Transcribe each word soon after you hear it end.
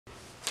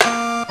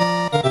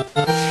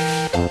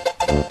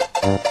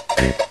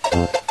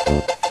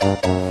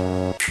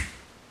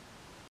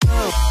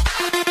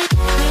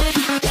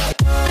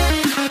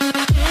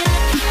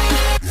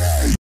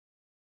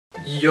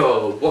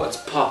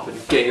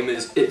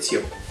it's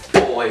your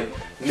boy,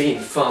 Mean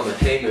Farmer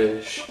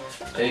Hamish.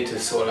 I need to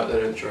sort out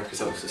that intro because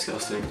that was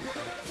disgusting.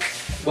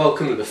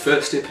 Welcome to the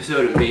first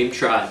episode of Meme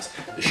Tries,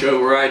 the show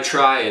where I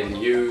try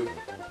and you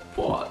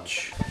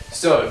watch.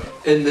 So,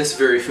 in this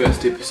very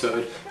first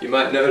episode, you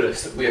might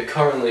notice that we are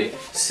currently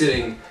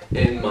sitting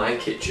in my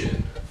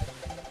kitchen.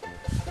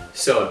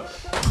 So,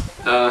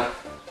 there's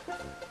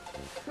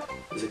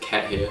a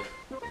cat here.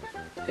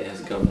 Hey,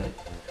 how's it going, mate?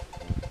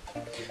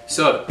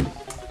 So,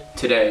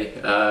 today,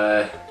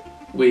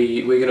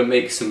 we're gonna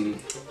make some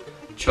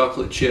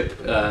chocolate chip,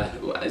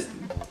 as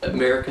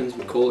Americans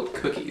would call it,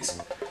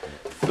 cookies.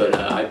 But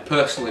I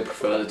personally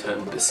prefer the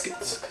term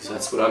biscuits, because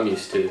that's what I'm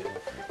used to.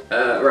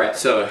 Right,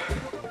 so,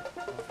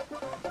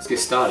 let's get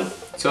started.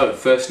 So,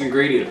 first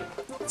ingredient,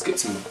 let's get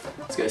some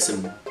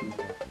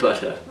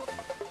butter.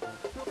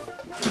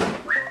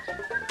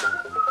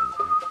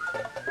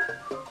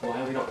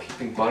 Why are we not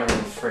keeping butter in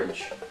the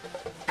fridge?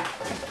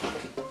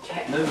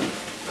 Cat,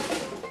 move.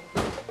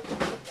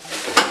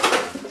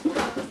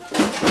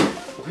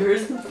 Where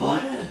is the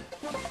butter?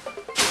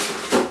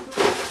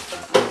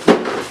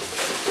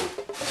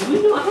 Do we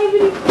not have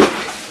any?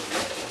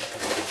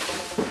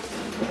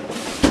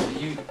 Are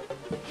you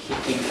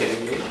fucking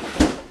kidding me?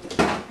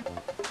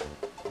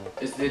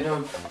 Is there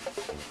no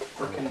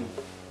frickin'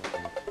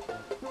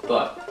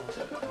 butter?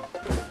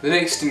 The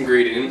next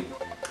ingredient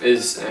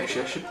is,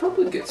 actually I should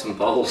probably get some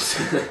bowls.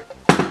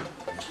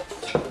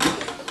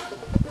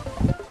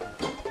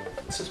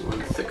 This is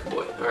one thick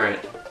boy.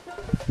 Alright.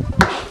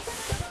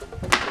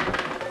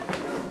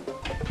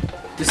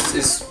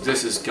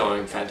 This is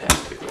going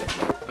fantastically.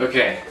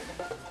 Okay.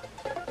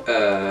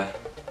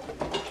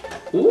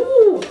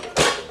 Ooh!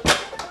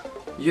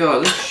 Yo,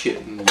 this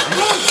shit nice.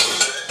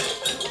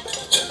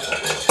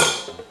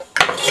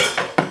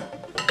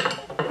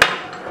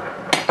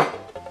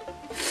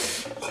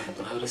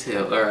 Loud as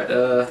hell. Alright,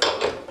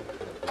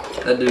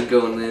 that did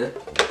go in there.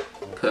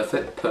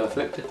 Perfect,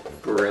 perfect.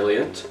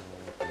 Brilliant.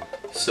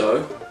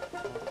 So,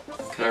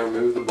 can I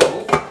remove the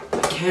bowl? I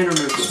can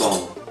remove the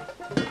bowl.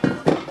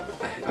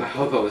 I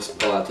hope I was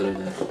allowed to do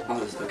that.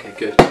 Oh, okay,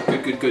 good.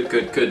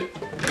 Good.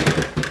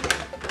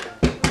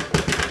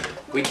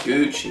 We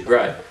Gucci.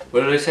 Right.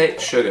 What did I say?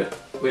 Sugar.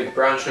 Wait,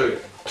 brown sugar.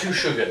 2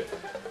 sugar.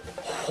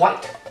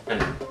 White. And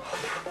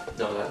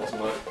no, that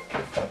doesn't work.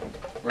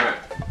 Right.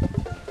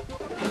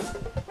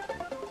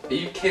 Are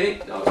you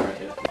kidding? Oh, it's right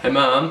here. Hey,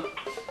 Mom.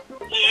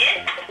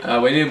 Yeah?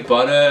 We need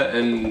butter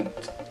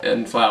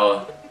and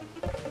flour.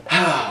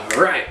 Ah,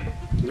 right.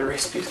 The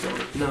recipe's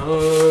going.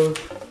 No.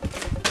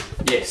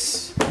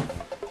 Yes.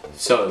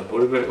 So, what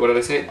did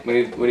I say?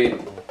 We need,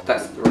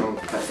 that's the wrong,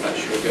 that's that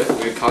sugar.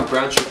 We need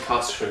brown sugar,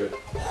 cast sugar,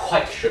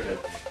 white sugar.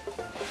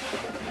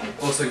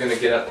 Also gonna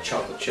get out the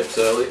chocolate chips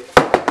early.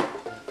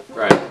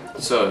 Right,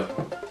 so,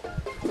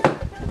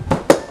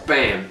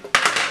 bam.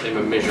 Need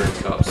my measuring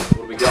cups.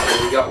 What do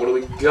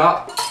we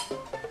got?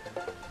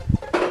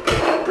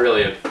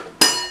 Brilliant.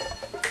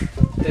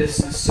 This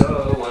is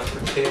so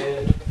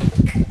unprepared.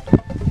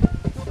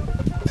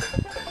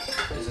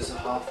 Is this a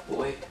half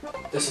boy?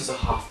 This is a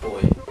half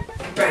boy.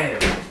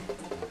 Bam!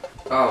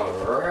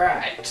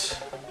 Alright.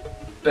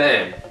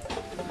 Bam.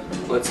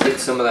 Let's get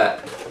some of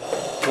that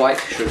white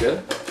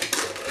sugar.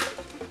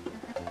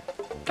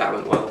 That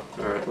went well.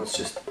 Alright, let's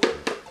just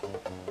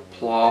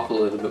plop a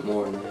little bit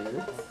more in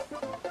there.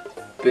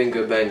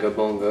 Bingo, bango,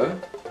 bongo.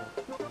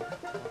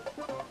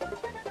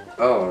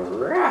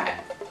 Alright.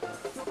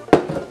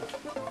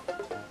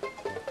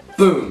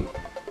 Boom!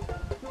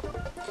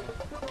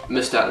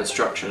 Missed out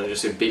instruction, I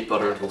just said beat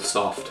butter until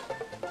soft.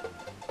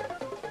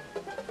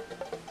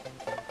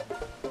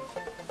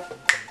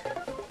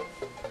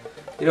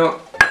 You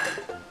know,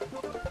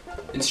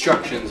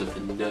 instructions are for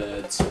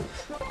nerds.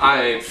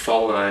 I ain't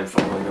following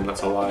them,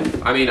 that's a lie.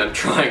 I mean, I'm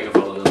trying to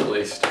follow them at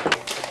least.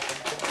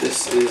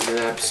 This is an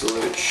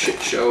absolute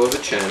shit show of a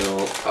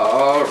channel.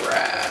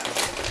 Alright.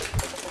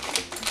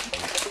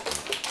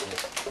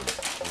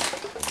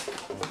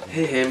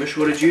 Hey Hamish,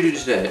 what did you do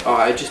today? Oh,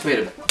 I just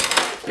made a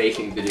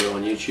baking video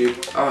on YouTube.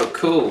 Oh,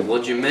 cool,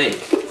 what'd you make?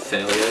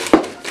 Failure.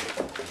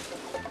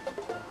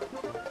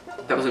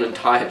 That was an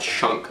entire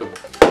chunk of...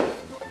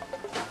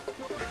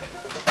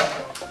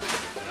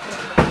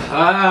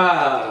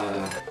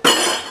 Ah!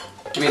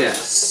 Give me that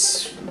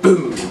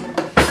spoon.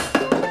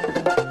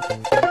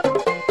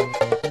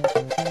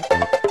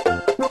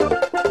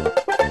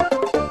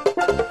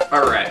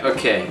 Alright,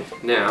 okay.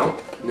 Now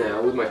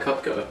with my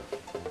cup go.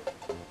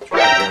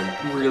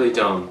 I'm really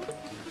dumb.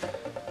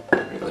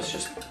 Right, let's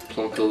just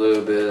plonk a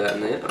little bit of that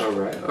in there.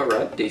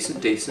 Alright,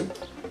 decent.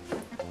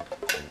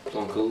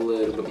 Plonk a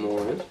little bit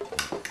more in.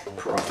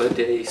 Proper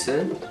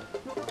decent.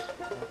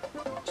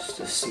 Just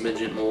a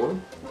smidgen more.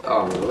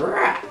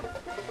 Alright.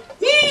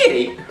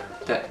 Yay!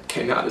 That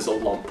came out as a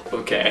lump.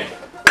 Okay.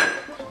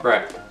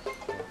 Right.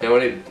 Now I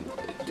need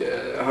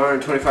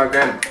 125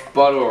 gram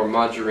butter or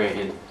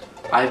margarine.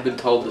 I've been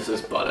told this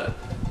is butter.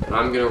 And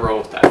I'm gonna roll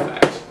with that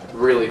fact. I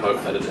really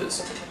hope that it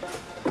is.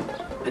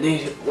 I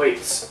need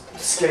weights.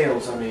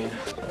 Scales, I mean.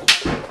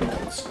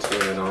 Let's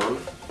turn it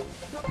on.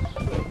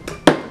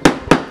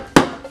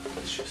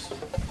 let's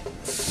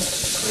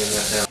just clean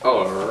that down.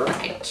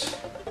 Alright.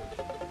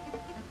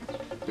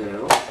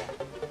 Now,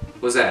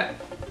 what's that?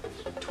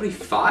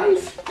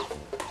 25?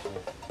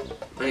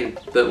 I need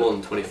a bit more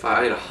than 25.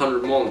 I need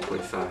 100 more than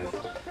 25.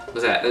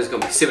 What's that? That's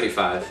gonna be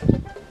 75.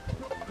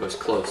 It was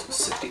close.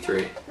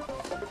 63.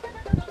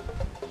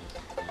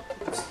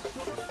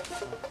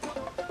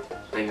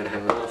 I ain't gonna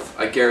have enough.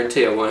 I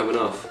guarantee I won't have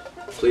enough.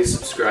 Please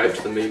subscribe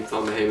to the Meme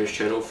Farmer Hamish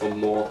channel for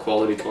more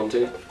quality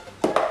content.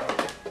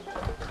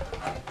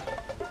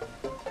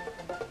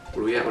 What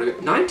are we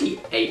at?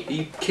 98? Are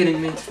you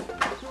kidding me?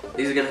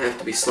 These are gonna have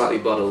to be slightly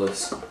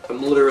butterless.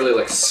 I'm literally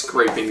like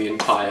scraping the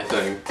entire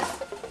thing.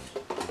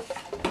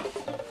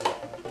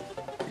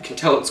 You can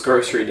tell it's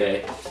grocery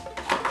day.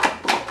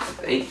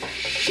 There ain't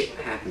shit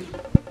happening.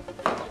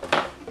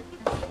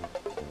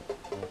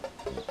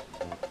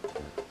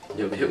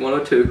 Yeah, we hit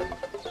 102.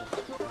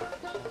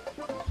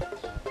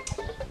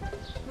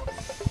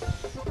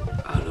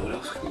 I don't know what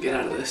else we can get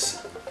out of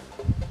this.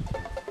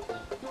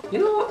 You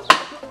know what?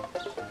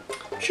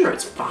 I'm sure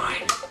it's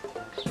fine.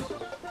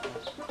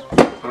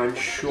 I'm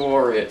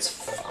sure it's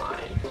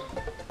fine.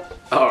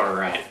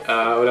 Alright,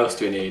 what else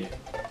do we need?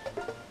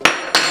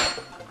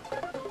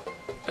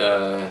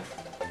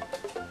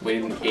 We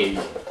need an egg.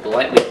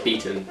 Lightly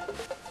beaten.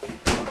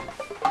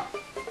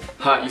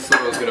 Ha, you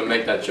thought I was gonna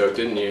make that joke,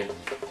 didn't you?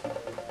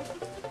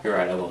 You're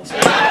right, I was.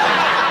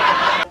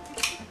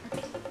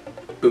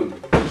 Boom.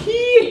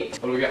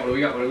 What do we got? What do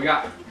we got? What do we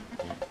got?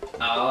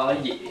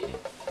 Yeah.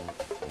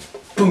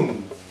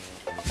 Boom.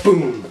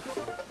 Boom.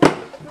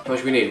 How much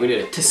do we need? We need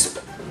a tisp.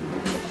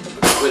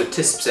 Where the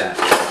tisps at?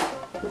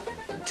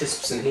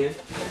 Tisps in here.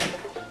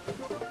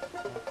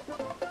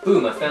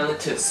 Boom, I found the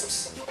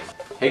tisps.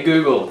 Hey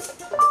Google,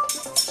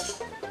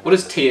 what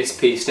does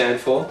TSP stand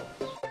for?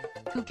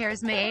 Who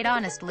cares, mate,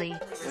 honestly?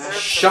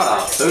 Shut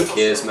up, who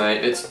cares,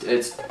 mate?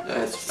 It's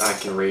I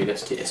can read,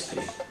 it's TSP.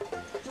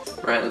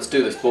 Right, let's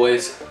do this,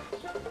 boys.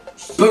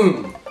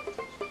 Boom!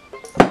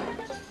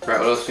 Right,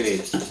 what else do we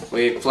need?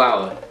 We need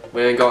flour.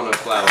 We ain't got no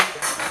flour.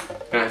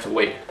 We're gonna have to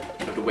wait.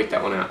 We have to wait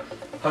that one out.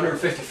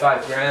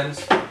 155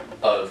 grams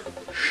of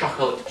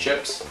chocolate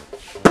chips.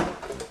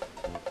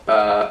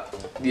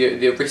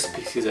 The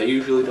recipes are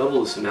usually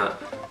double this amount.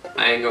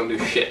 I ain't gonna do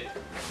shit.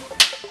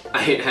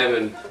 I ain't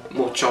having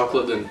more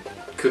chocolate than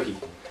cookie.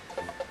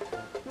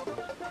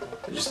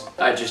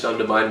 I just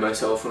undermined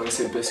myself when I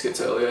said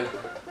biscuits earlier.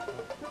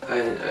 I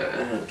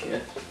don't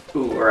care.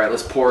 Ooh, alright,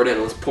 let's pour it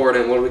in, let's pour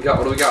it in. What do we got?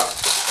 What do we got?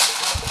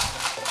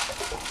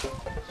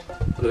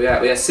 What do we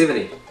got? We have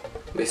 70.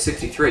 We have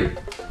 63. You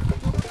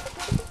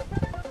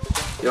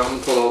know, I'm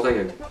gonna pour the whole thing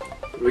in.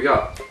 What do we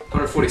got?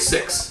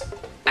 146.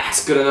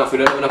 That's good enough. We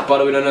don't have enough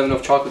butter, we don't have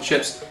enough chocolate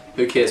chips.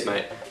 Who cares,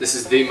 mate? This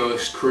is the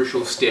most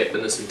crucial step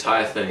in this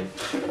entire thing.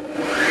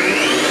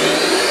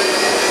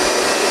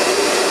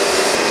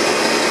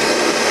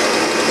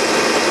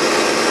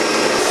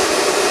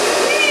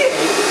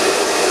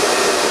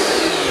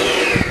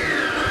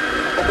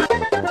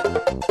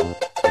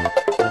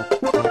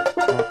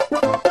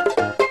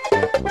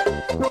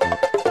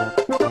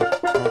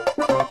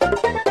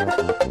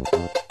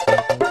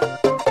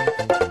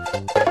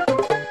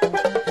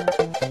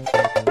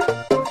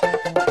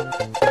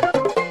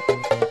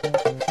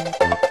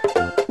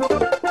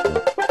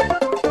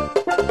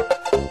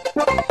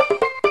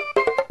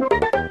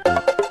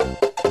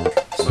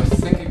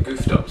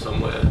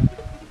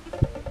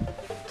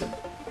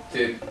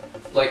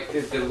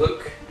 They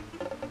look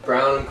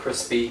brown and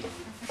crispy,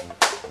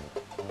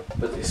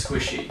 but they're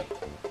squishy.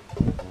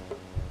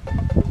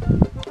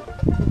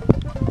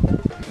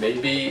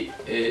 Maybe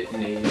it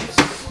needs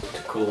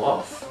to cool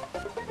off.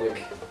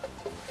 Like,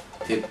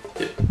 they're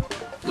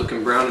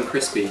looking brown and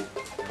crispy,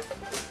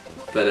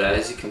 but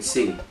as you can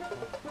see,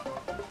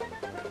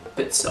 a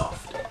bit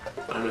soft.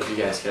 I don't know if you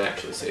guys can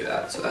actually see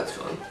that, so that's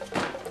fun.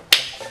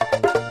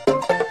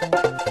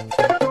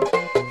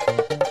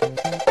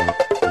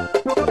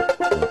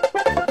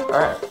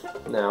 Alright,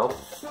 now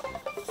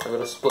I'm going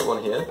to split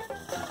one here.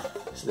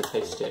 This is the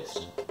taste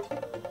test.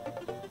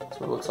 That's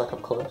what it looks like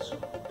up close.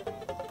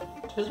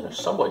 Tastes like a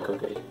Subway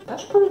cookie.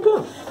 That's pretty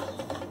good.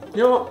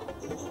 You know what?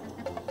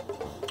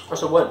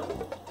 That's a win.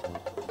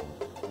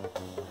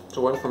 It's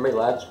a win for me,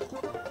 lads.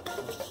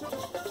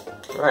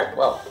 Alright,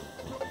 well,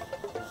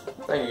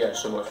 thank you guys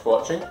so much for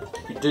watching.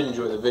 If you did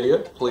enjoy the video,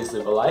 please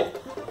leave a like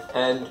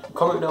and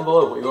comment down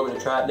below what you want me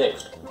to try out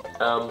next.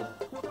 I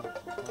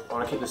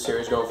want to keep this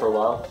series going for a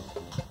while.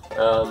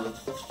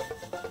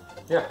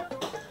 Yeah.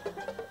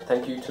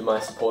 Thank you to my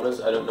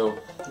supporters. I don't know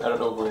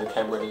where the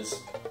camera is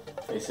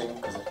facing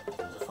because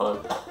it's a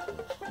phone.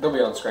 They'll be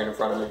on screen in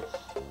front of me.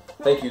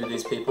 Thank you to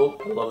these people.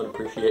 I love and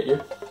appreciate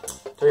you.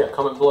 So yeah,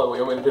 comment below what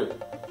you want me to do.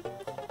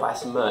 Buy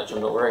some merch.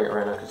 I'm not wearing it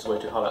right now because it's way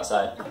too hot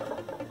outside.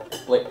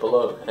 Link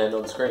below and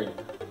on screen.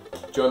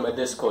 Join my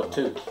Discord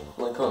too.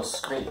 Link on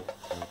screen.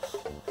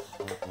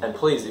 And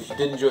please, if you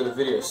did enjoy the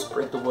video,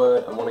 spread the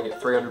word. I want to get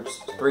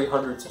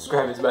 300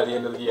 subscribers by the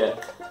end of the year.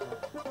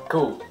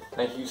 Cool.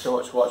 Thank you so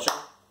much for watching.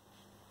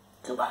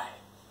 Goodbye.